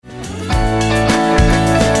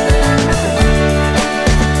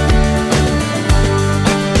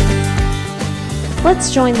let's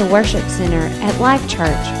join the worship center at Life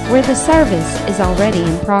Church, where the service is already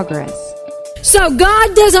in progress. So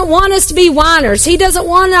God doesn't want us to be whiners. He doesn't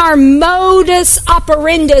want our modus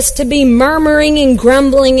operandus to be murmuring and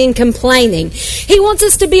grumbling and complaining. He wants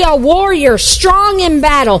us to be a warrior, strong in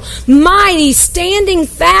battle, mighty, standing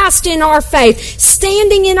fast in our faith,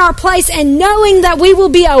 standing in our place, and knowing that we will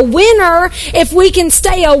be a winner if we can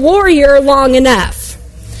stay a warrior long enough.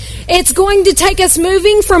 It's going to take us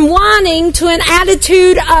moving from whining to an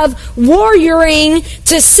attitude of warrioring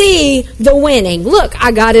to see the winning. Look,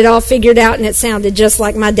 I got it all figured out, and it sounded just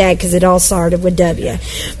like my dad because it all started with W.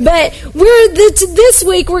 But this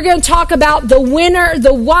week we're going to talk about the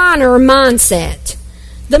whiner mindset.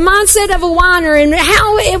 The mindset of a whiner and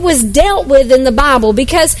how it was dealt with in the Bible,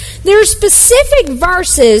 because there are specific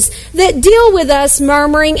verses that deal with us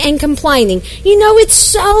murmuring and complaining. You know, it's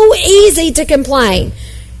so easy to complain.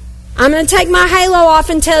 I'm going to take my halo off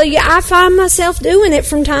and tell you I find myself doing it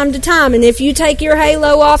from time to time. And if you take your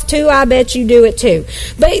halo off too, I bet you do it too.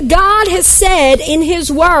 But God has said in His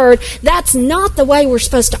Word that's not the way we're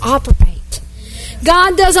supposed to operate.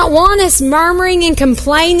 God doesn't want us murmuring and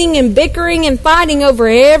complaining and bickering and fighting over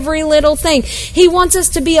every little thing. He wants us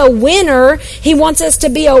to be a winner. He wants us to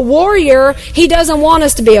be a warrior. He doesn't want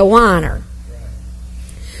us to be a whiner.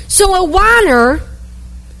 So a whiner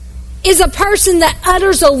is a person that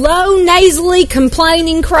utters a low, nasally,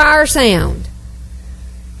 complaining cry or sound.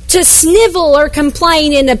 To snivel or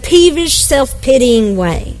complain in a peevish, self-pitying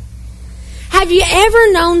way. Have you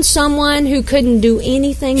ever known someone who couldn't do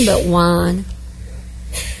anything but whine?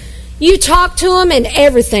 You talk to them and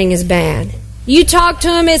everything is bad. You talk to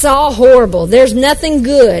them, it's all horrible. There's nothing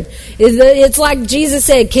good. It's like Jesus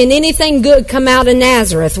said, can anything good come out of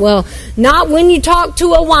Nazareth? Well, not when you talk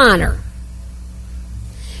to a whiner.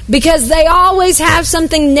 Because they always have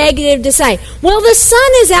something negative to say. Well, the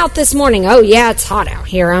sun is out this morning. Oh, yeah, it's hot out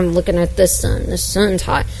here. I'm looking at the sun. The sun's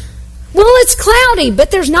hot. Well, it's cloudy,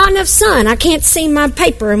 but there's not enough sun. I can't see my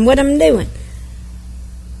paper and what I'm doing.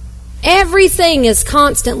 Everything is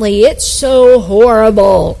constantly, it's so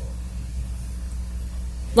horrible.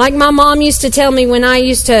 Like my mom used to tell me when I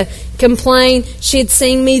used to complain, she'd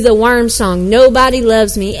sing me the worm song. Nobody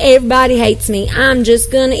loves me. Everybody hates me. I'm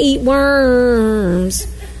just going to eat worms.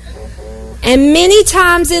 And many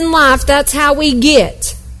times in life, that's how we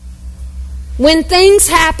get. When things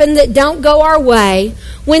happen that don't go our way,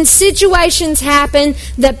 when situations happen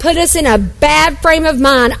that put us in a bad frame of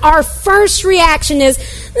mind, our first reaction is,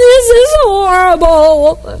 this is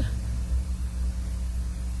horrible.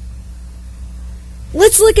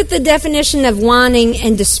 Let's look at the definition of whining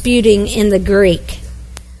and disputing in the Greek.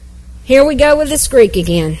 Here we go with this Greek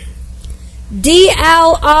again.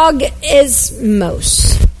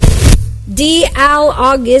 Dialogismos.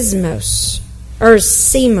 Dialogismos. Or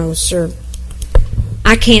simos. Or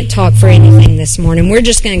I can't talk for anything this morning. We're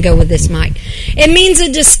just going to go with this mic. It means a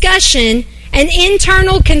discussion, an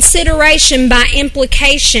internal consideration by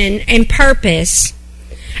implication and purpose,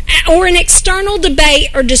 or an external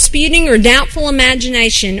debate or disputing or doubtful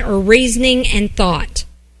imagination or reasoning and thought.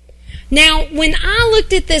 Now, when I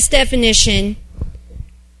looked at this definition,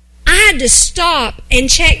 I had to stop and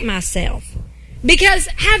check myself. Because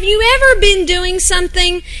have you ever been doing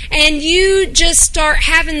something and you just start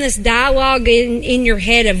having this dialogue in your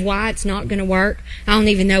head of why it's not going to work? I don't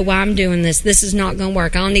even know why I'm doing this. This is not going to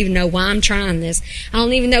work. I don't even know why I'm trying this. I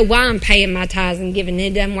don't even know why I'm paying my tithes and giving it.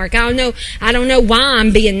 It doesn't work. I don't know why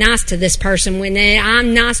I'm being nice to this person when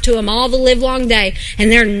I'm nice to them all the livelong day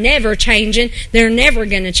and they're never changing. They're never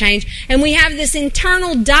going to change. And we have this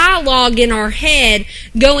internal dialogue in our head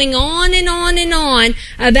going on and on and on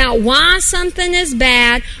about why something is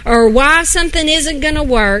bad or why something isn't going to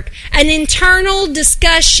work. An internal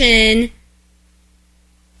discussion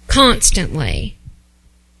constantly.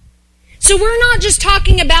 So we're not just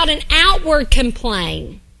talking about an outward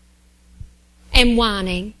complaint and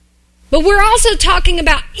whining, but we're also talking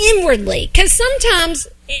about inwardly, because sometimes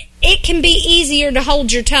it can be easier to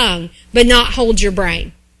hold your tongue but not hold your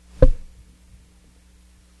brain.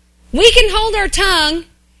 We can hold our tongue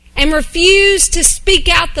and refuse to speak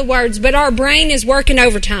out the words, but our brain is working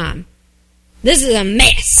overtime. This is a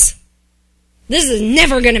mess. This is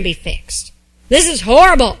never going to be fixed. This is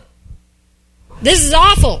horrible. This is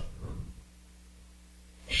awful.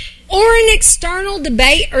 Or an external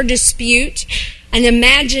debate or dispute, an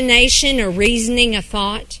imagination or reasoning, a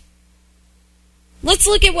thought. Let's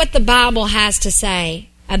look at what the Bible has to say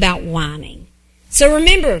about whining. So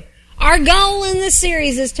remember, our goal in this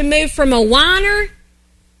series is to move from a whiner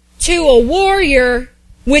to a warrior,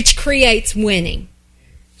 which creates winning.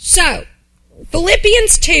 So,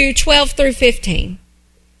 Philippians 2:12 through 15.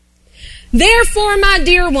 Therefore, my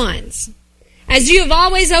dear ones, as you have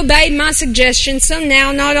always obeyed my suggestions, so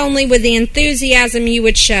now, not only with the enthusiasm you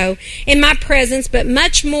would show in my presence, but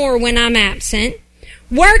much more when I'm absent,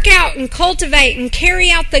 work out and cultivate and carry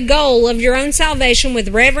out the goal of your own salvation with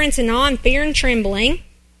reverence and awe and fear and trembling,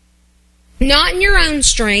 not in your own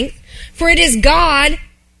strength, for it is God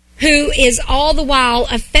who is all the while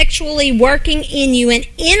effectually working in you and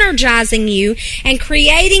energizing you and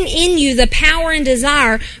creating in you the power and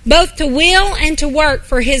desire both to will and to work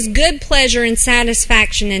for His good pleasure and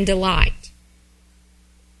satisfaction and delight.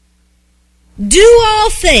 Do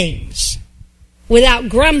all things without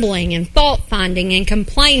grumbling and fault-finding and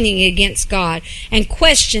complaining against God and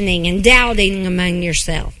questioning and doubting among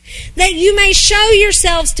yourself, that you may show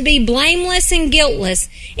yourselves to be blameless and guiltless,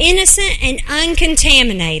 innocent and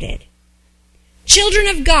uncontaminated, children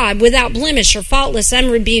of God without blemish or faultless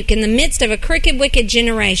unrebuked in the midst of a crooked, wicked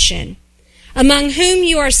generation, among whom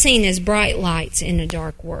you are seen as bright lights in a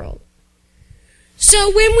dark world.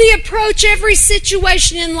 So when we approach every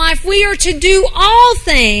situation in life, we are to do all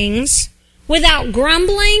things without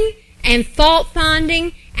grumbling and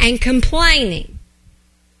fault-finding and complaining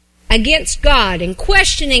against God and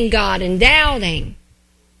questioning God and doubting.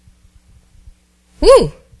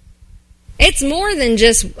 Whew! It's more than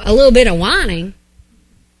just a little bit of whining.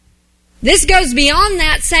 This goes beyond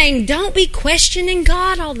that, saying don't be questioning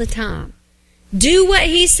God all the time. Do what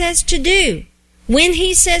He says to do, when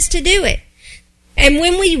He says to do it. And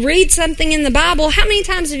when we read something in the Bible, how many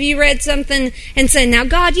times have you read something and said, now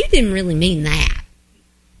God, you didn't really mean that.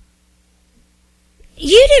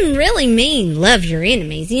 You didn't really mean love your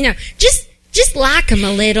enemies. You know, just like them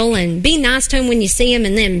a little and be nice to them when you see them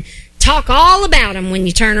and then talk all about them when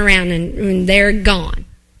you turn around and they're gone.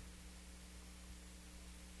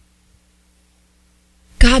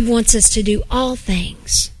 God wants us to do all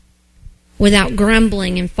things without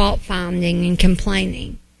grumbling and fault-finding and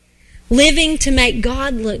complaining. Living to make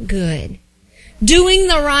God look good. Doing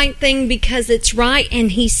the right thing because it's right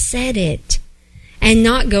and He said it. And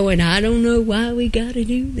not going, I don't know why we got to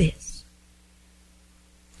do this.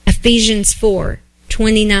 Ephesians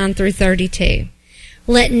 4:29 through 32.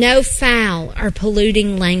 Let no foul or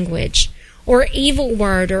polluting language or evil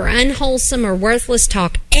word or unwholesome or worthless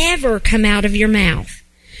talk ever come out of your mouth,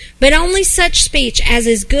 but only such speech as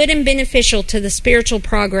is good and beneficial to the spiritual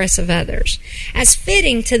progress of others, as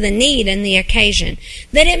fitting to the need and the occasion,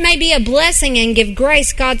 that it may be a blessing and give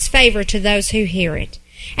grace, God's favor to those who hear it.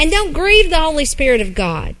 And don't grieve the Holy Spirit of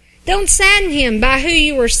God. Don't sadden Him by who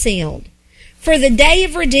you are sealed. For the day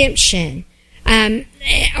of redemption,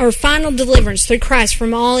 or final deliverance through Christ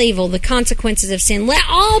from all evil, the consequences of sin. Let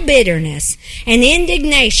all bitterness and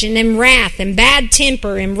indignation and wrath and bad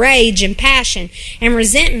temper and rage and passion and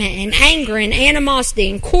resentment and anger and animosity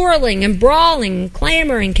and quarreling and brawling and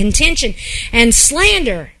clamor and contention and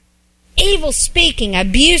slander, evil speaking,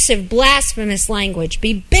 abusive, blasphemous language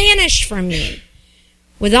be banished from you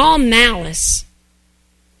with all malice,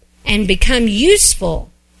 and become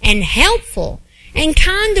useful and helpful and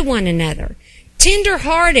kind to one another,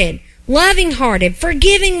 tender-hearted, loving-hearted,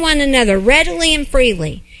 forgiving one another readily and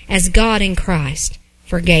freely, as God in Christ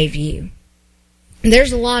forgave you.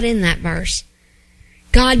 There's a lot in that verse.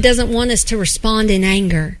 God doesn't want us to respond in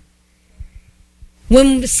anger.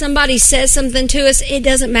 When somebody says something to us, it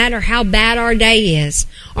doesn't matter how bad our day is.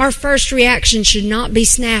 Our first reaction should not be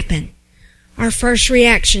snapping. Our first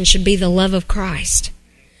reaction should be the love of Christ.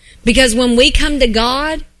 Because when we come to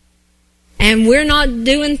God, and we're not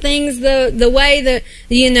doing things the way that,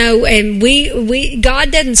 and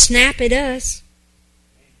God doesn't snap at us.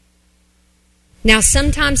 Now,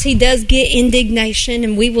 sometimes He does get indignation,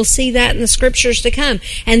 and we will see that in the Scriptures to come.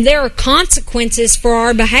 And there are consequences for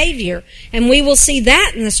our behavior, and we will see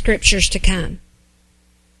that in the Scriptures to come.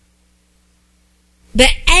 But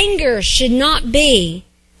anger should not be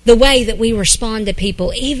the way that we respond to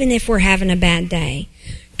people, even if we're having a bad day.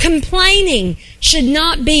 Complaining should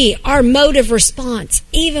not be our mode of response,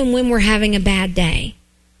 even when we're having a bad day.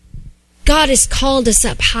 God has called us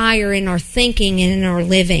up higher in our thinking and in our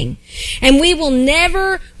living. And we will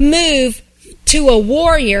never move to a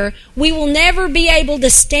warrior. We will never be able to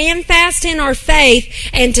stand fast in our faith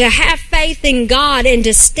and to have faith in God and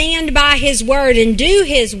to stand by His Word and do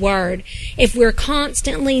His Word if we're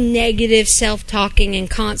constantly negative self-talking and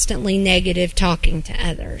constantly negative talking to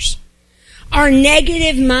others. Our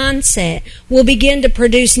negative mindset will begin to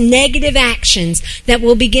produce negative actions that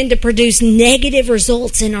will begin to produce negative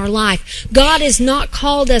results in our life. God has not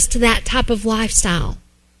called us to that type of lifestyle.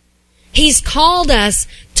 He's called us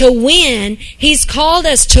to win. He's called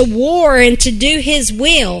us to war and to do His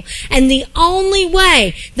will. And the only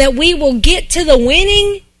way that we will get to the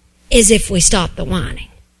winning is if we stop the whining.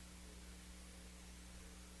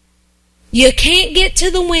 You can't get to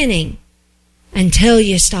the winning until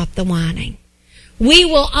you stop the whining. We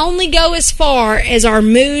will only go as far as our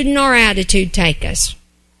mood and our attitude take us.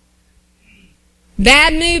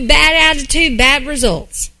 Bad mood, bad attitude, bad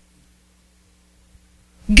results.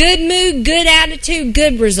 Good mood, good attitude,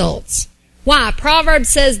 good results. Why? Proverbs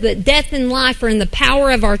says that death and life are in the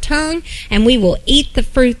power of our tongue, and we will eat the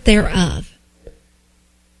fruit thereof.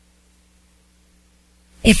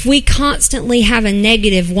 If we constantly have a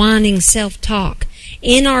negative, whining self-talk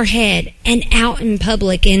in our head and out in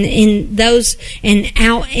public and in those and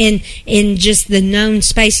out in just the known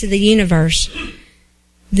space of the universe,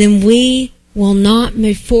 then we will not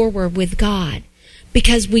move forward with God,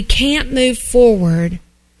 because we can't move forward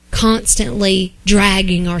constantly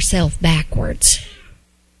dragging ourselves backwards.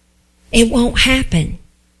 It won't happen.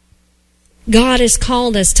 God has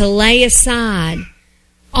called us to lay aside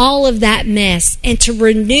all of that mess and to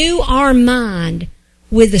renew our mind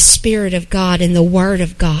with the Spirit of God and the Word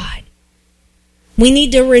of God. We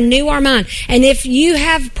need to renew our mind. And if you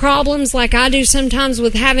have problems like I do sometimes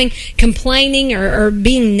with complaining or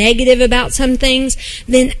being negative about some things,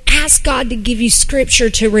 then ask God to give you Scripture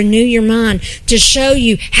to renew your mind, to show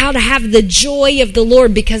you how to have the joy of the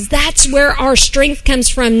Lord, because that's where our strength comes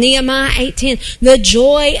from. Nehemiah 8:10, the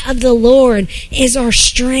joy of the Lord is our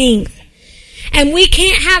strength. And we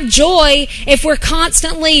can't have joy if we're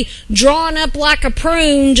constantly drawn up like a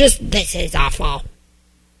prune, just, this is awful.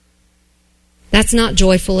 That's not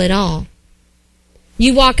joyful at all.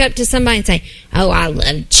 You walk up to somebody and say, oh, I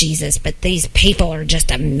love Jesus, but these people are just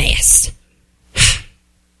a mess.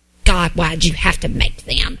 God, why'd you have to make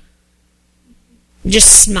them?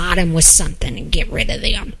 Just smite them with something and get rid of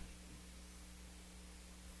them.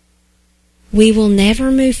 We will never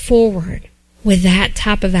move forward with that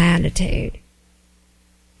type of attitude.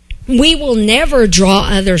 We will never draw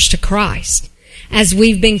others to Christ as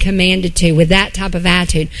we've been commanded to with that type of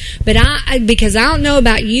attitude. But because I don't know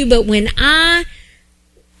about you, but when I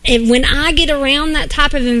get around that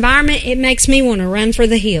type of environment, it makes me want to run for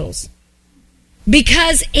the hills.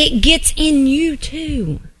 Because it gets in you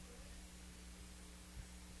too.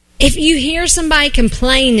 If you hear somebody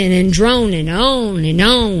complaining and droning on and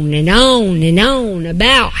on and on and on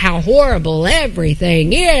about how horrible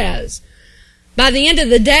everything is, by the end of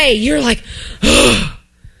the day, you're like, oh,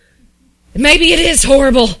 maybe it is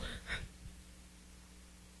horrible.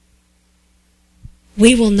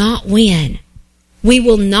 We will not win. We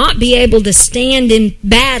will not be able to stand in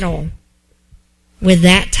battle with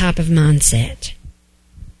that type of mindset.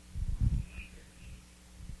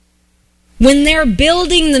 When they're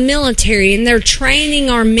building the military and they're training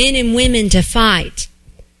our men and women to fight,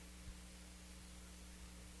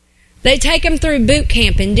 they take them through boot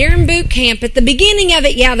camp, and during boot camp, at the beginning of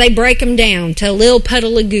it, they break them down to a little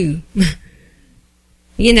puddle of goo.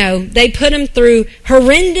 They put them through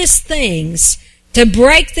horrendous things to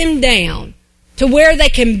break them down to where they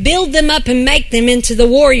can build them up and make them into the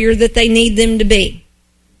warrior that they need them to be.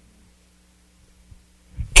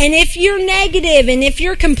 And if you're negative and if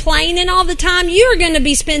you're complaining all the time, you're going to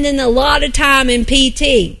be spending a lot of time in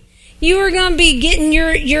PT. You are going to be getting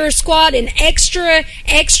your squad in extra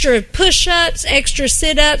push-ups, extra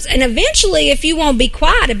sit-ups, and eventually, if you won't be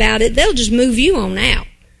quiet about it, they'll just move you on out.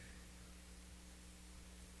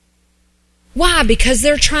 Why? Because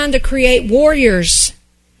they're trying to create warriors.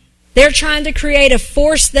 They're trying to create a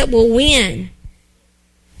force that will win.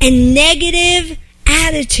 And negative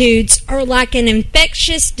attitudes are like an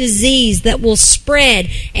infectious disease that will spread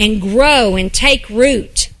and grow and take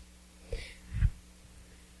root.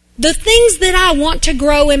 The things that I want to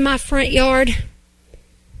grow in my front yard,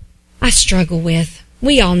 I struggle with.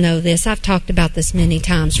 We all know this. I've talked about this many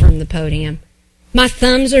times from the podium. My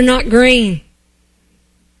thumbs are not green.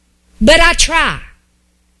 But I try.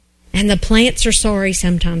 And the plants are sorry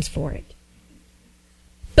sometimes for it.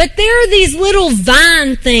 But there are these little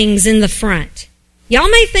vine things in the front. Y'all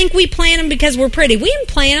may think we plant them because we're pretty. We didn't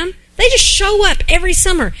plant them. They just show up every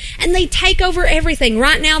summer, and they take over everything.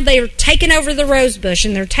 Right now, they're taking over the rose bush,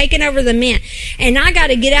 and they're taking over the mint. And I got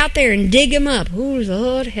to get out there and dig them up. Oh,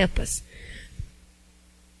 Lord, help us.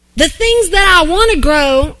 The things that I want to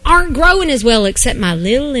grow aren't growing as well, except my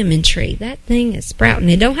little lemon tree. That thing is sprouting.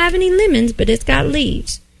 It don't have any lemons, but it's got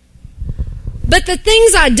leaves. But the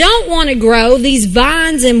things I don't want to grow, these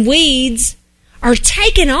vines and weeds, are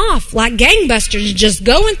taking off like gangbusters, just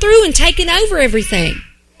going through and taking over everything.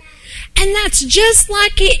 And that's just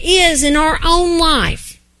like it is in our own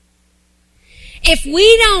life. If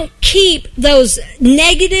we don't keep those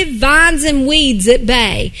negative vines and weeds at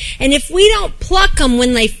bay, and if we don't pluck them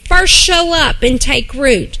when they first show up and take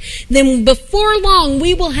root, then before long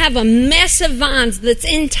we will have a mess of vines that's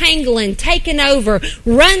entangling, taking over,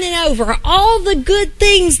 running over all the good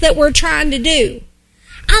things that we're trying to do.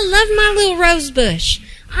 I love my little rose bush.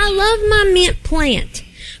 I love my mint plant.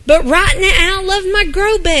 But right now, and I love my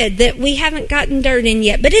grow bed that we haven't gotten dirt in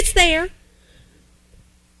yet, but it's there.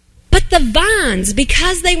 But the vines,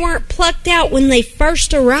 because they weren't plucked out when they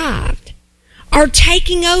first arrived, are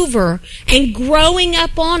taking over and growing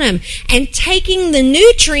up on them and taking the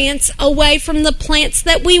nutrients away from the plants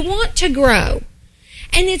that we want to grow.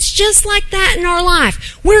 And it's just like that in our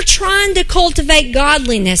life. We're trying to cultivate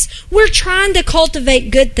godliness. We're trying to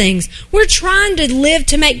cultivate good things. We're trying to live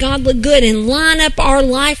to make God look good and line up our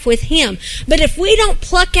life with Him. But if we don't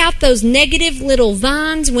pluck out those negative little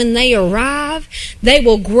vines when they arrive, they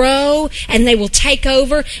will grow and they will take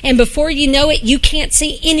over. And before you know it, you can't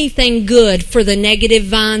see anything good for the negative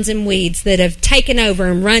vines and weeds that have taken over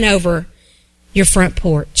and run over your front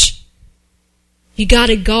porch. You got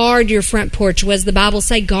to guard your front porch. What does the Bible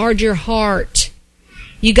say? Guard your heart.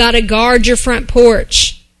 You got to guard your front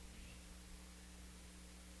porch.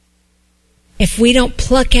 If we don't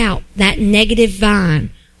pluck out that negative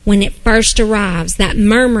vine when it first arrives, that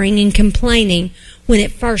murmuring and complaining when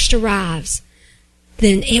it first arrives,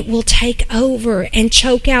 then it will take over and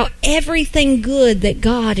choke out everything good that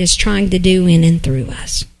God is trying to do in and through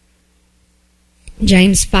us.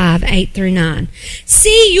 James 5:8-9.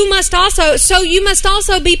 You must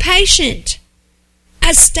also be patient.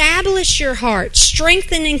 Establish your heart,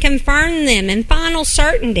 strengthen and confirm them in final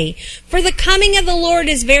certainty. For the coming of the Lord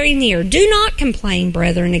is very near. Do not complain,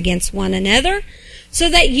 brethren, against one another,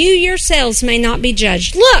 so that you yourselves may not be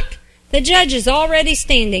judged. Look, the judge is already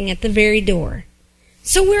standing at the very door.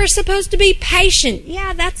 So we're supposed to be patient.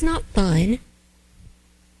 Yeah, that's not fun.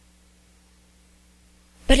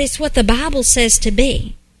 But it's what the Bible says to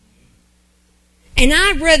be. And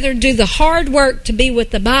I'd rather do the hard work to be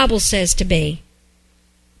what the Bible says to be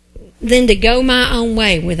than to go my own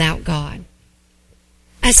way without God.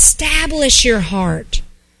 Establish your heart.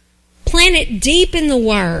 Plant it deep in the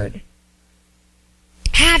Word.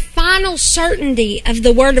 Have final certainty of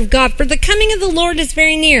the Word of God. For the coming of the Lord is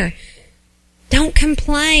very near. Don't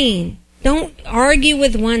complain. Don't argue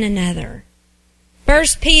with one another.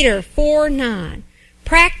 1 Peter 4:9.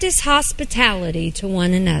 Practice hospitality to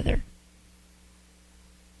one another.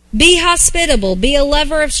 Be hospitable. Be a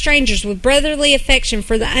lover of strangers with brotherly affection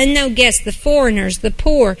for the unknown guests, the foreigners, the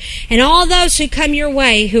poor, and all those who come your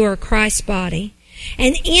way who are Christ's body.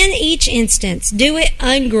 And in each instance, do it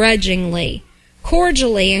ungrudgingly,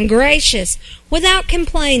 cordially, and gracious, without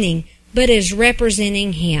complaining, but as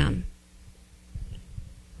representing Him.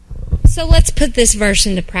 So let's put this verse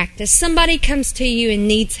into practice. Somebody comes to you and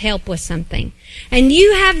needs help with something, and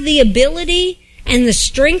you have the ability and the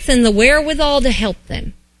strength and the wherewithal to help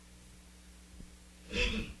them.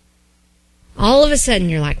 All of a sudden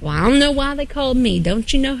you're like, well, I don't know why they called me.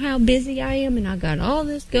 Don't you know how busy I am? And I got all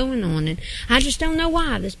this going on, and I just don't know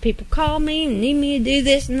why. These people call me and need me to do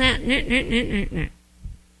this and that.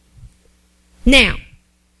 Now,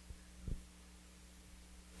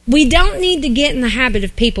 we don't need to get in the habit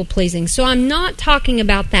of people pleasing. So I'm not talking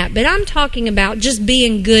about that, but I'm talking about just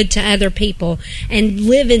being good to other people and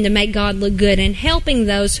living to make God look good and helping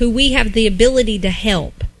those who we have the ability to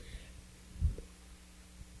help.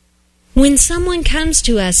 When someone comes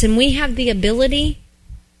to us and we have the ability,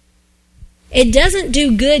 it doesn't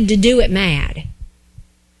do good to do it mad.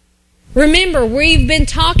 Remember, we've been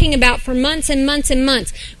talking about for months and months and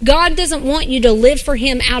months, God doesn't want you to live for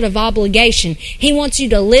Him out of obligation. He wants you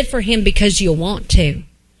to live for Him because you want to.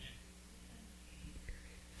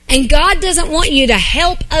 And God doesn't want you to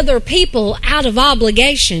help other people out of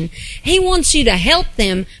obligation. He wants you to help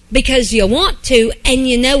them because you want to and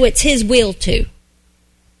you know it's His will to.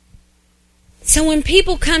 So when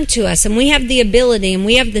people come to us and we have the ability and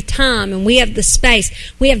we have the time and we have the space,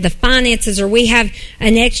 we have the finances, or we have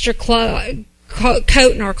an extra coat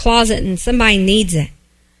in our closet and somebody needs it,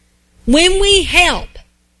 when we help,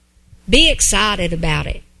 be excited about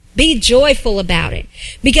it. Be joyful about it.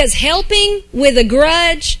 Because helping with a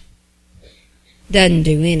grudge doesn't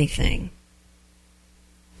do anything.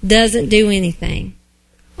 Doesn't do anything.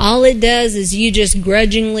 All it does is you just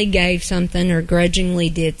grudgingly gave something or grudgingly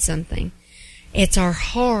did something. It's our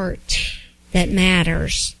heart that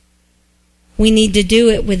matters. We need to do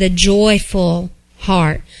it with a joyful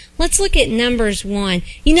heart. Let's look at Numbers 1.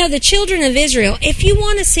 You know, the children of Israel, if you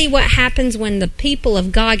want to see what happens when the people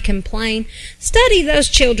of God complain, study those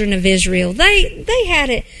children of Israel. They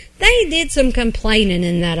They did some complaining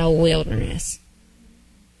in that old wilderness.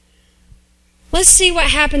 Let's see what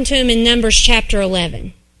happened to them in Numbers chapter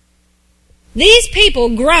 11. These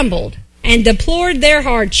people grumbled and deplored their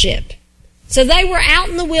hardship. So they were out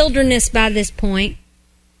in the wilderness by this point,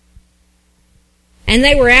 and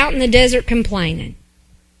they were out in the desert complaining.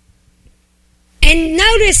 And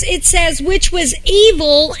notice it says, which was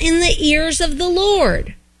evil in the ears of the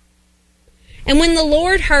Lord. And when the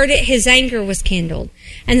Lord heard it, his anger was kindled,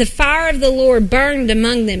 and the fire of the Lord burned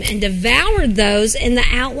among them and devoured those in the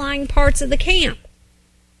outlying parts of the camp.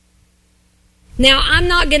 Now, I'm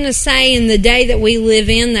not going to say in the day that we live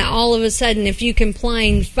in that all of a sudden if you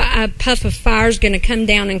complain, a puff of fire is going to come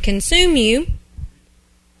down and consume you.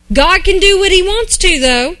 God can do what he wants to,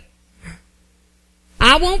 though.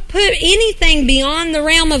 I won't put anything beyond the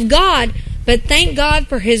realm of God, but thank God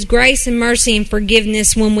for his grace and mercy and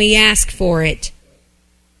forgiveness when we ask for it.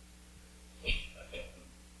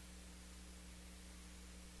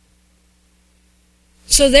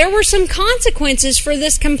 So there were some consequences for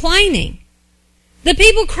this complaining. The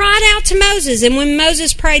people cried out to Moses, and when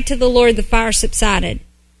Moses prayed to the Lord, the fire subsided.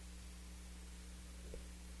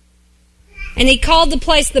 And he called the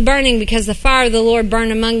place the burning because the fire of the Lord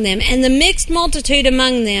burned among them. And the mixed multitude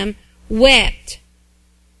among them wept.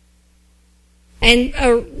 And,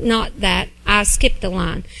 not that, I skipped a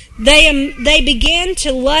line. They began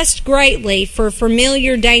to lust greatly for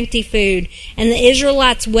familiar dainty food. And the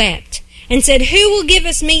Israelites wept and said, who will give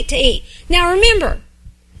us meat to eat? Now remember,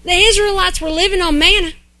 the Israelites were living on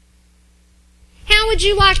manna. How would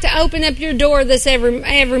you like to open up your door this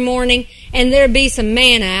every morning and there'd be some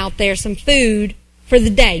manna out there, some food for the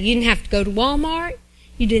day? You didn't have to go to Walmart.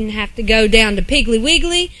 You didn't have to go down to Piggly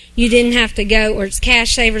Wiggly. You didn't have to go, or it's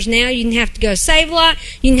Cash Savers now, you didn't have to go Save-A-Lot.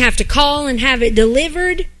 You didn't have to call and have it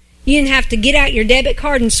delivered. You didn't have to get out your debit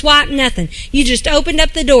card and swipe nothing. You just opened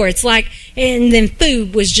up the door. It's like, and then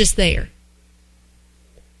food was just there.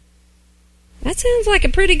 That sounds like a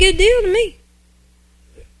pretty good deal to me.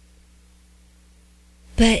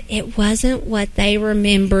 But it wasn't what they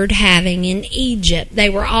remembered having in Egypt. They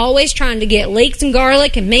were always trying to get leeks and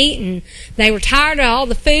garlic and meat, and they were tired of all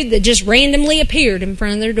the food that just randomly appeared in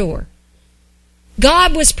front of their door.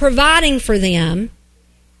 God was providing for them,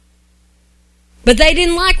 but they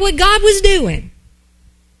didn't like what God was doing.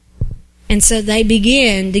 And so they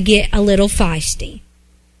began to get a little feisty.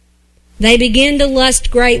 They began to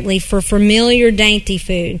lust greatly for familiar dainty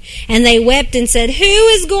food. And they wept and said, who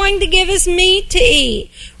is going to give us meat to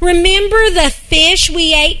eat? Remember the fish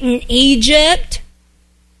we ate in Egypt?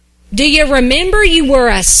 Do you remember you were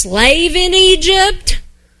a slave in Egypt?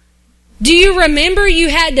 Do you remember you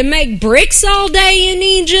had to make bricks all day in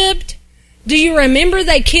Egypt? Do you remember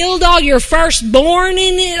they killed all your firstborn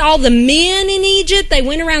in it, all the men in Egypt? They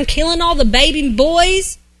went around killing all the baby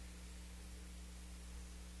boys.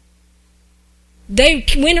 They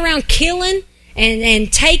went around killing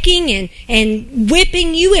and taking and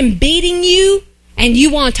whipping you and beating you, and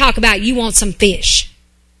you want to talk about you want some fish.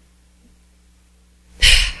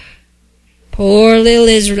 Poor little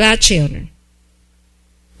Israelite children.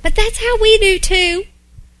 But that's how we do too.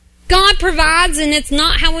 God provides, and it's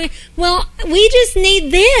not how we just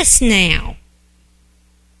need this now.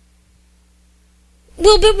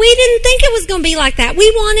 Well, but we didn't think it was going to be like that.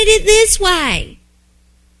 We wanted it this way.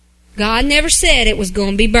 God never said it was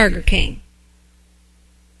going to be Burger King.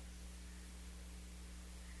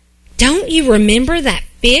 Don't you remember that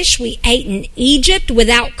fish we ate in Egypt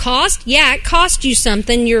without cost? Yeah, it cost you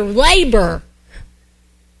something, your labor.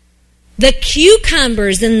 The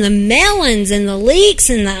cucumbers and the melons and the leeks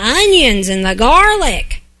and the onions and the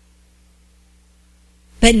garlic.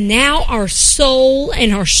 But now our soul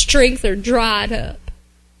and our strength are dried up.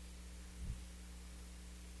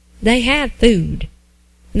 They had food.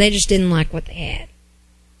 They just didn't like what they had.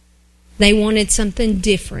 They wanted something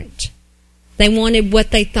different. They wanted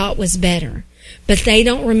what they thought was better. But they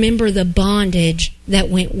don't remember the bondage that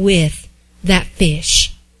went with that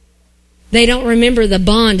fish. They don't remember the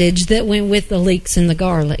bondage that went with the leeks and the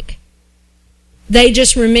garlic. They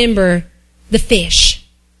just remember the fish.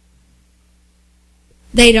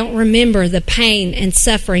 They don't remember the pain and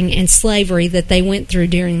suffering and slavery that they went through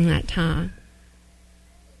during that time.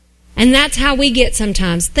 And that's how we get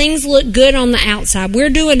sometimes. Things look good on the outside. We're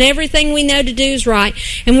doing everything we know to do is right.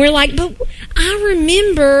 And we're like, but I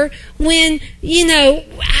remember when,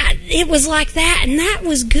 it was like that and that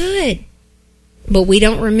was good. But we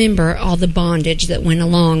don't remember all the bondage that went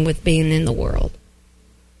along with being in the world.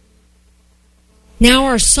 Now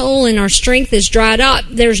our soul and our strength is dried up.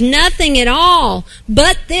 There's nothing at all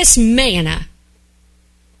but this manna.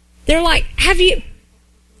 They're like,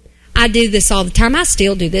 I I do this all the time. I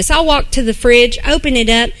still do this. I'll walk to the fridge, open it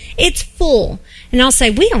up. It's full. And I'll say,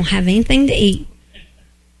 we don't have anything to eat.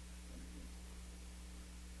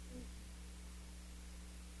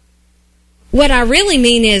 What I really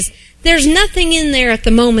mean is, there's nothing in there at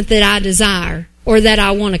the moment that I desire or that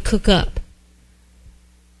I want to cook up.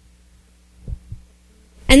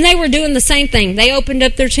 And they were doing the same thing. They opened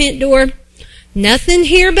up their tent door. Nothing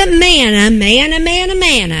here but manna, manna, manna,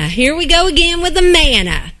 manna. Here we go again with the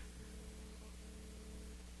manna.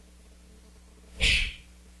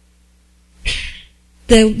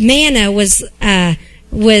 The manna was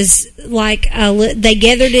like they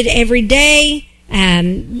gathered it every day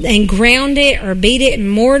and ground it or beat it in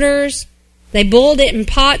mortars. They boiled it in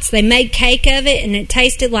pots. They made cake of it, and it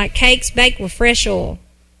tasted like cakes baked with fresh oil.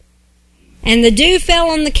 And the dew fell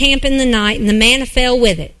on the camp in the night, and the manna fell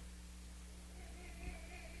with it.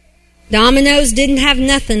 Dominoes didn't have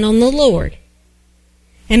nothing on the Lord.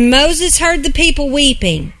 And Moses heard the people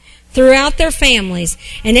weeping throughout their families,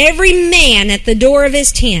 and every man at the door of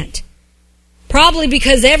his tent. Probably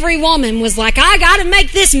because every woman was like, I got to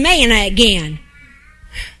make this manna again.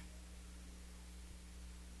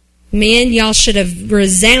 Men, y'all should have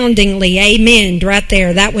resoundingly amened right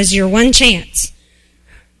there. That was your one chance.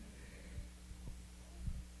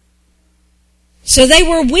 So they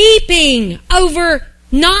were weeping over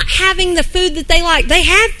not having the food that they liked. They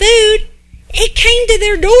had food. It came to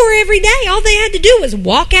their door every day. All they had to do was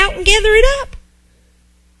walk out and gather it up.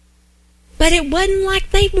 But it wasn't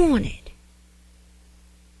like they wanted.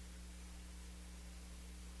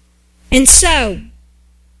 And so,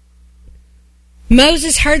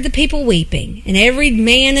 Moses heard the people weeping, and every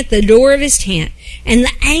man at the door of his tent, and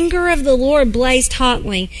the anger of the Lord blazed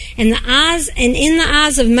hotly, and in the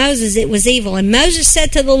eyes of Moses it was evil. And Moses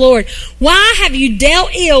said to the Lord, why have you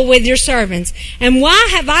dealt ill with your servants? And why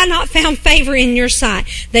have I not found favor in your sight,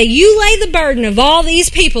 that you lay the burden of all these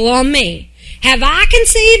people on me? Have I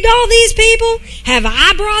conceived all these people? Have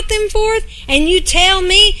I brought them forth? And you tell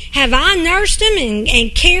me, have I nursed them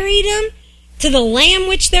and carried them to the land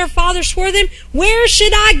which their father swore them? Where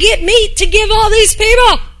should I get meat to give all these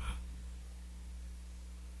people?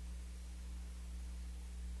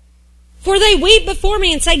 For they weep before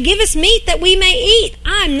me and say, give us meat that we may eat.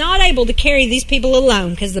 I am not able to carry these people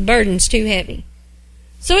alone because the burden's too heavy.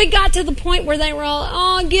 So it got to the point where they were all,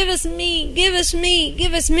 oh, give us meat, give us meat,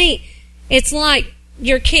 give us meat. It's like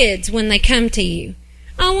your kids when they come to you.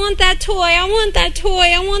 I want that toy, I want that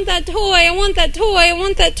toy, I want that toy, I want that toy, I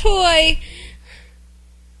want that toy.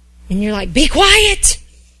 And you're like, be quiet,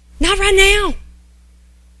 not right now.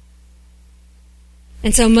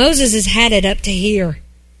 And so Moses has had it up to here.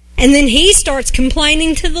 And then he starts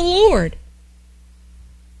complaining to the Lord.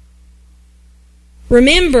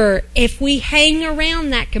 Remember, if we hang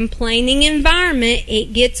around that complaining environment,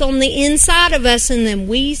 it gets on the inside of us and then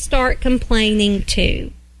we start complaining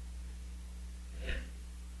too.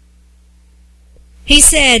 He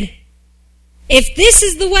said, if this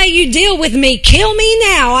is the way you deal with me, kill me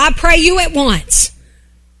now, I pray you at once.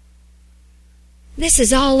 This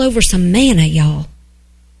is all over some manna, y'all.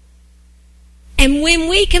 And when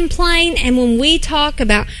we complain and when we talk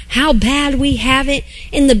about how bad we have it,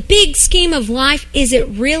 in the big scheme of life, is it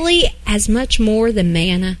really as much more than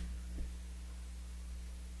manna?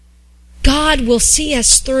 God will see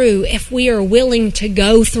us through if we are willing to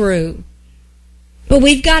go through. But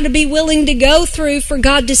we've got to be willing to go through for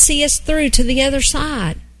God to see us through to the other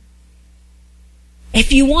side.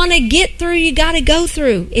 If you want to get through, you got to go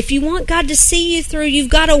through. If you want God to see you through, you've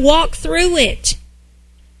got to walk through it.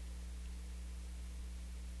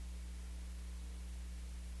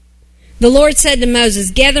 The Lord said to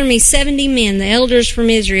Moses, gather me 70 men, the elders from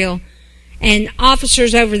Israel, and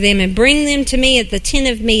officers over them, and bring them to me at the tent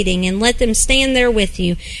of meeting, and let them stand there with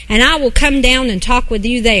you, and I will come down and talk with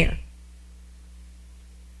you there.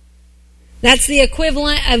 That's the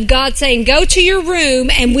equivalent of God saying, go to your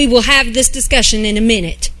room, and we will have this discussion in a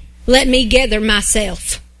minute. Let me gather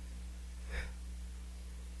myself.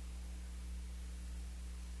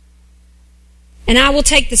 And I will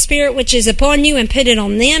take the spirit which is upon you and put it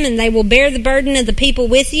on them, and they will bear the burden of the people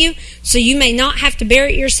with you, so you may not have to bear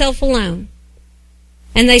it yourself alone.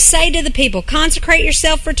 And they say to the people, consecrate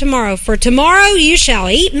yourself for tomorrow you shall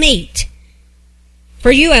eat meat.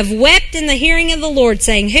 For you have wept in the hearing of the Lord,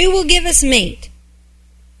 saying, who will give us meat?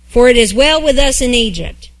 For it is well with us in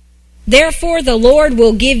Egypt. Therefore the Lord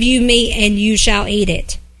will give you meat, and you shall eat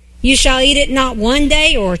it. You shall eat it not 1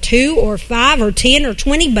 day or 2 or 5 or 10 or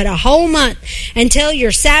 20, but a whole month, until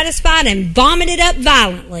you're satisfied and vomit it up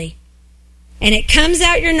violently. and it comes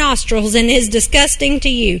out your nostrils and is disgusting to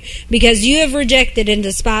you, because you have rejected and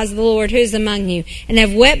despised the Lord who is among you, and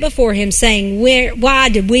have wept before him, saying, why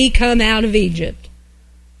did we come out of Egypt?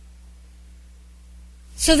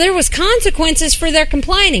 So there was consequences for their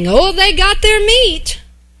complaining. Oh, they got their meat.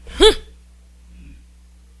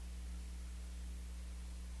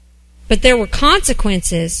 But there were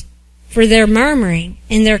consequences for their murmuring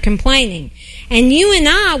and their complaining. And you and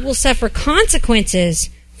I will suffer consequences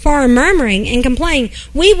for our murmuring and complaining.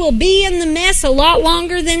 We will be in the mess a lot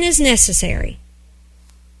longer than is necessary.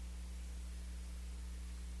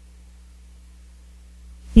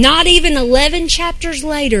 Not even 11 chapters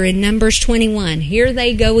later in Numbers 21, here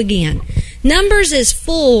they go again. Numbers is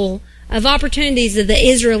full of opportunities of the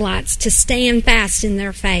Israelites to stand fast in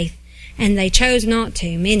their faith, and they chose not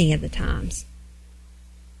to many of the times.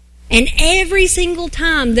 And every single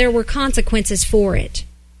time there were consequences for it.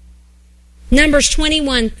 Numbers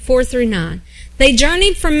 21, 4 through 9. They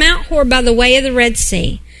journeyed from Mount Hor by the way of the Red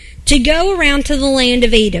Sea to go around to the land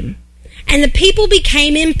of Edom. And the people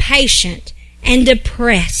became impatient and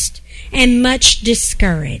depressed and much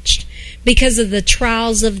discouraged because of the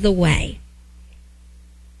trials of the way.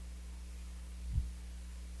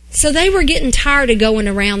 So they were getting tired of going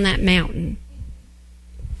around that mountain.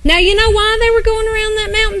 Now, you know why they were going around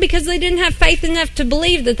that mountain? Because they didn't have faith enough to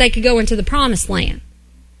believe that they could go into the promised land.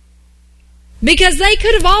 Because they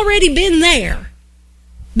could have already been there.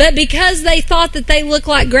 But because they thought that they looked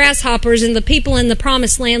like grasshoppers and the people in the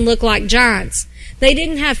promised land looked like giants, they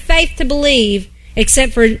didn't have faith to believe,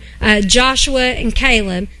 except for Joshua and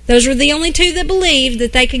Caleb. Those were the only two that believed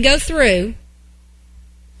that they could go through.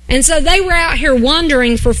 And so they were out here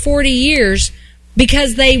wandering for 40 years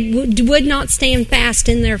because they would not stand fast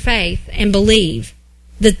in their faith and believe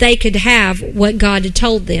that they could have what God had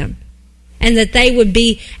told them, and that they would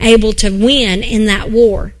be able to win in that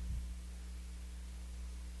war.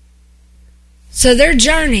 So they're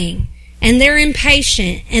journeying, and they're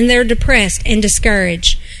impatient, and they're depressed and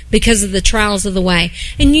discouraged because of the trials of the way.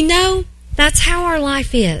 And you know, that's how our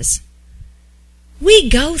life is. We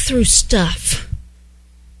go through stuff.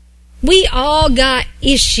 We all got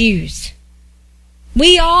issues.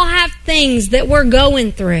 We all have things that we're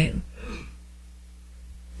going through.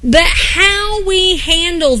 But how we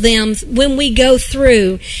handle them when we go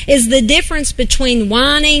through is the difference between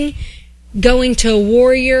whining, going to a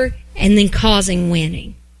warrior, and then causing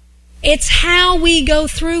winning. It's how we go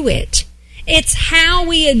through it. It's how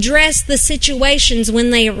we address the situations when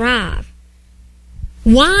they arrive.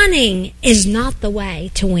 Whining is not the way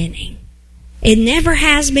to winning. It never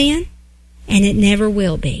has been, and it never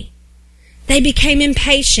will be. They became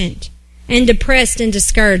impatient and depressed and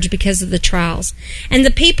discouraged because of the trials. And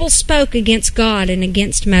the people spoke against God and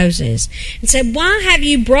against Moses and said, "Why have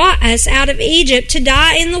you brought us out of Egypt to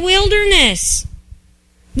die in the wilderness?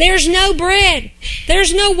 There's no bread.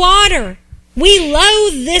 There's no water. We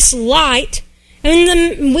loathe this light,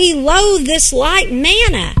 and we loathe this light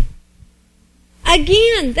manna."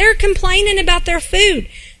 Again, they're complaining about their food.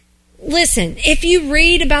 Listen, if you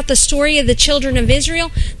read about the story of the children of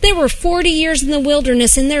Israel, they were 40 years in the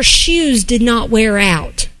wilderness and their shoes did not wear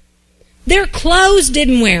out. Their clothes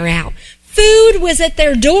didn't wear out. Food was at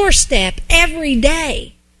their doorstep every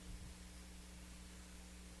day.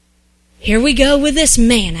 Here we go with this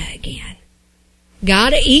manna again.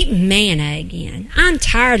 Gotta eat manna again. I'm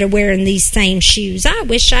tired of wearing these same shoes. I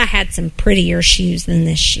wish I had some prettier shoes than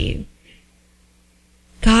this shoe.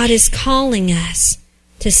 God is calling us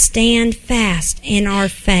to stand fast in our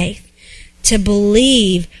faith, to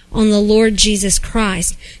believe on the Lord Jesus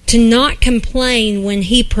Christ, to not complain when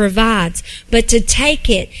He provides, but to take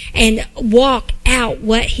it and walk out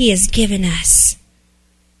what He has given us.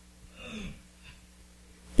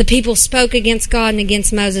 The people spoke against God and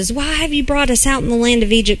against Moses. "Why have you brought us out in the land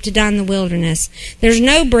of Egypt to die in the wilderness? There's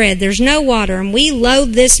no bread, there's no water, and we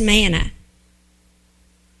loathe this manna."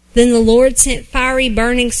 Then the Lord sent fiery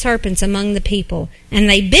burning serpents among the people, and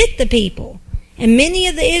they bit the people, and many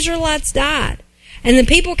of the Israelites died. And the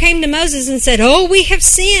people came to Moses and said, "Oh, we have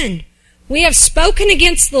sinned. We have spoken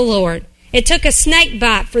against the Lord." It took a snake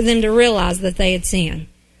bite for them to realize that they had sinned.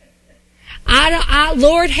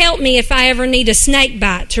 Lord, help me if I ever need a snake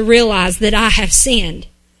bite to realize that I have sinned.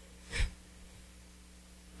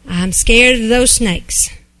 I'm scared of those snakes.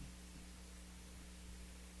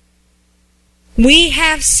 We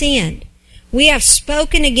have sinned. We have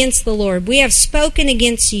spoken against the Lord. We have spoken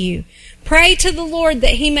against you. Pray to the Lord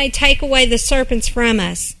that He may take away the serpents from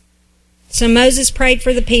us. So Moses prayed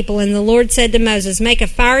for the people, and the Lord said to Moses, "Make a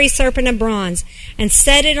fiery serpent of bronze and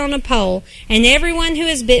set it on a pole, and everyone who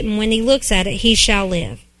is bitten, when he looks at it, he shall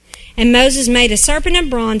live." And Moses made a serpent of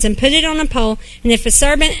bronze and put it on a pole. And if a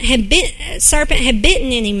serpent had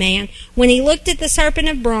bitten any man, when he looked at the serpent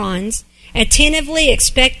of bronze, attentively,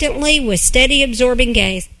 expectantly, with steady, absorbing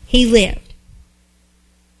gaze, he lived.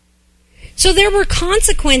 So there were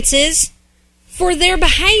consequences for their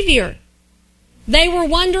behavior. They were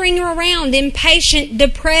wandering around, impatient,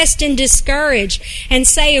 depressed, and discouraged, and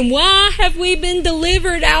saying, "Why have we been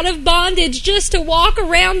delivered out of bondage just to walk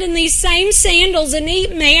around in these same sandals and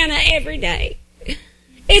eat manna every day?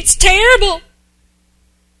 It's terrible."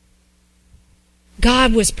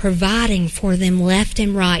 God was providing for them left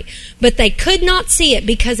and right, but they could not see it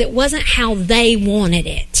because it wasn't how they wanted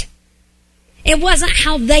it. It wasn't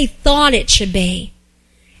how they thought it should be.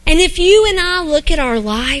 And if you and I look at our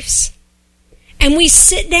lives, and we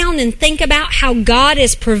sit down and think about how God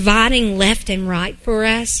is providing left and right for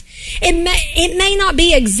us, it may not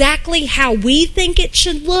be exactly how we think it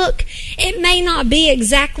should look. It may not be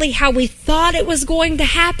exactly how we thought it was going to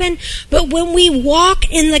happen. But when we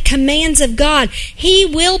walk in the commands of God, He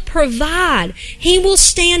will provide. He will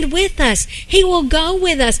stand with us. He will go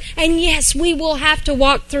with us. And yes, we will have to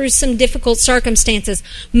walk through some difficult circumstances.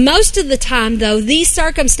 Most of the time, though, these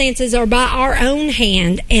circumstances are by our own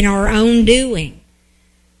hand and our own doing.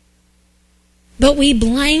 But we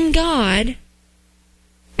blame God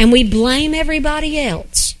and we blame everybody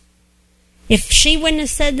else. If she wouldn't have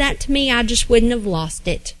said that to me, I just wouldn't have lost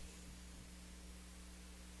it.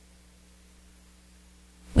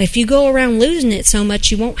 Well, if you go around losing it so much,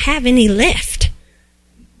 you won't have any left.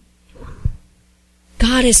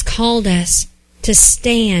 God has called us to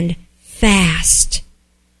stand fast,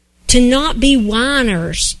 to not be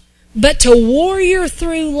whiners, but to warrior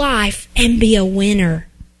through life and be a winner.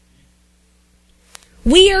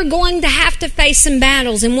 We are going to have to face some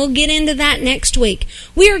battles, and we'll get into that next week.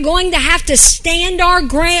 We are going to have to stand our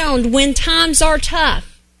ground when times are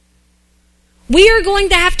tough. We are going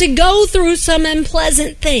to have to go through some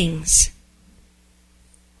unpleasant things.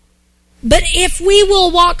 But if we will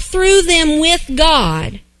walk through them with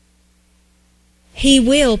God, He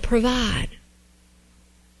will provide.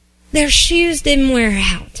 Their shoes didn't wear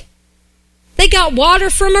out. They got water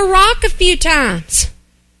from a rock a few times.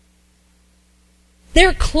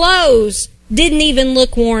 Their clothes didn't even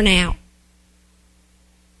look worn out.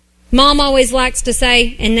 Mom always likes to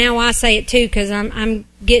say, and now I say it too because I'm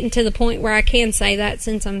getting to the point where I can say that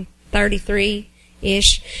since I'm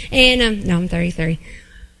 33-ish. And no, I'm 33.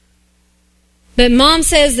 But Mom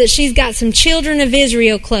says that she's got some children of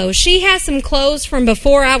Israel clothes. She has some clothes from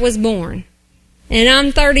before I was born. And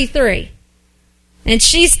I'm 33. And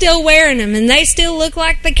she's still wearing them, and they still look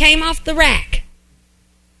like they came off the rack.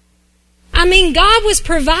 I mean, God was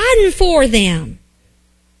providing for them.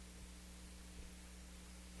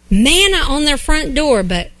 Manna on their front door,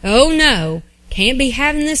 but oh no, can't be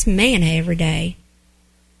having this manna every day.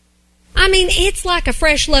 I mean, it's like a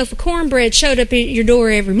fresh loaf of cornbread showed up at your door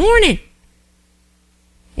every morning.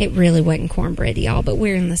 It really wasn't cornbread, y'all, but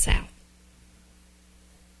we're in the South.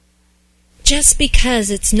 Just because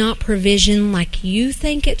it's not provision like you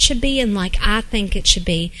think it should be and like I think it should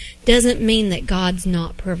be, doesn't mean that God's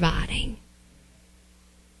not providing.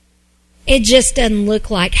 It just doesn't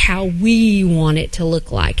look like how we want it to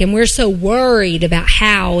look like. And we're so worried about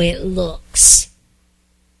how it looks.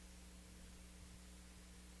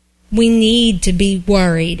 We need to be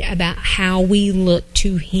worried about how we look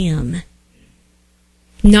to Him,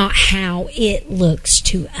 not how it looks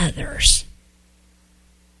to others.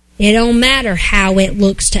 It don't matter how it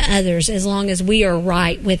looks to others as long as we are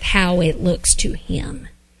right with how it looks to Him.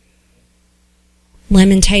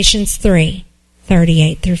 Lamentations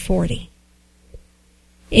 3:38-40.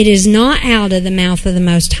 It is not out of the mouth of the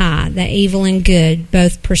Most High that evil and good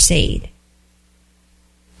both proceed.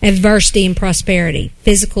 Adversity and prosperity,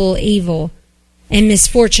 physical evil and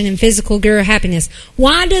misfortune and physical good or happiness.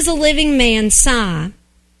 Why does a living man sigh?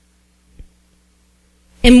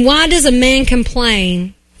 And why does a man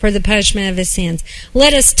complain for the punishment of his sins?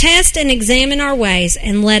 Let us test and examine our ways,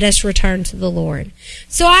 and let us return to the Lord.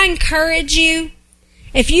 So I encourage you,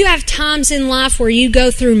 if you have times in life where you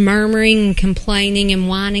go through murmuring and complaining and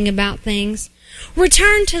whining about things,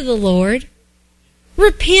 return to the Lord.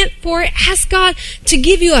 Repent for it. Ask God to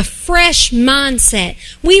give you a fresh mindset.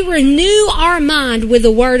 We renew our mind with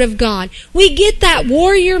the Word of God. We get that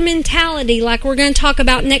warrior mentality, like we're going to talk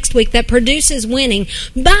about next week, that produces winning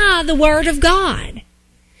by the Word of God.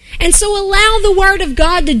 And so allow the Word of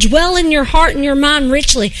God to dwell in your heart and your mind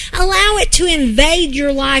richly. Allow it to invade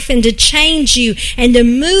your life and to change you and to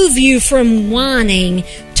move you from whining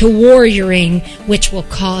to warrioring, which will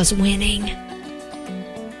cause winning.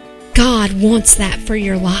 God wants that for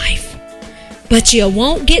your life. but you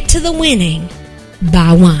won't get to the winning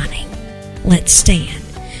by whining. Let's stand.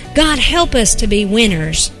 God, help us to be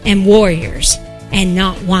winners and warriors and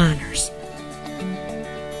not whiners.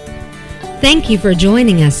 Thank you for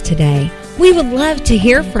joining us today. We would love to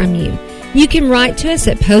hear from you. You can write to us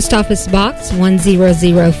at Post Office Box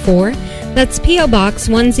 1004. That's P.O. Box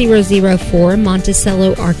 1004,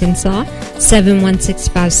 Monticello, Arkansas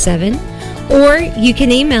 71657. Or you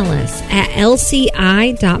can email us at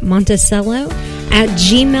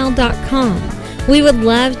lci.monticello@gmail.com. We would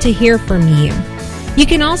love to hear from you. You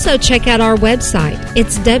can also check out our website.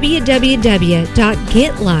 It's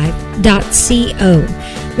www.getlife.co.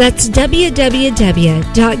 That's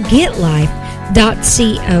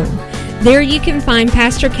www.getlife.co. There you can find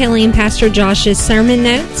Pastor Kelly and Pastor Josh's sermon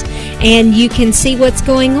notes, and you can see what's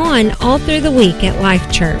going on all through the week at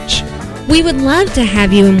Life Church. We would love to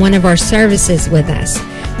have you in one of our services with us.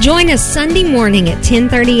 Join us Sunday morning at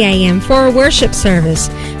 10:30 a.m. for our worship service.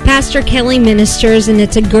 Pastor Kelly ministers, and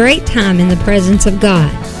it's a great time in the presence of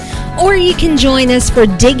God. Or you can join us for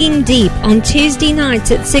Digging Deep on Tuesday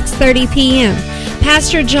nights at 6:30 p.m.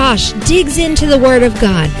 Pastor Josh digs into the Word of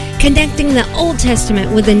God, connecting the Old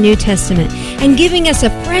Testament with the New Testament and giving us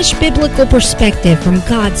a fresh biblical perspective from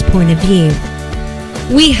God's point of view.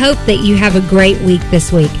 We hope that you have a great week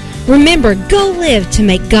this week. Remember, go live to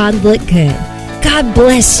make God look good. God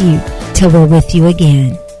bless you till we're with you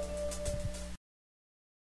again.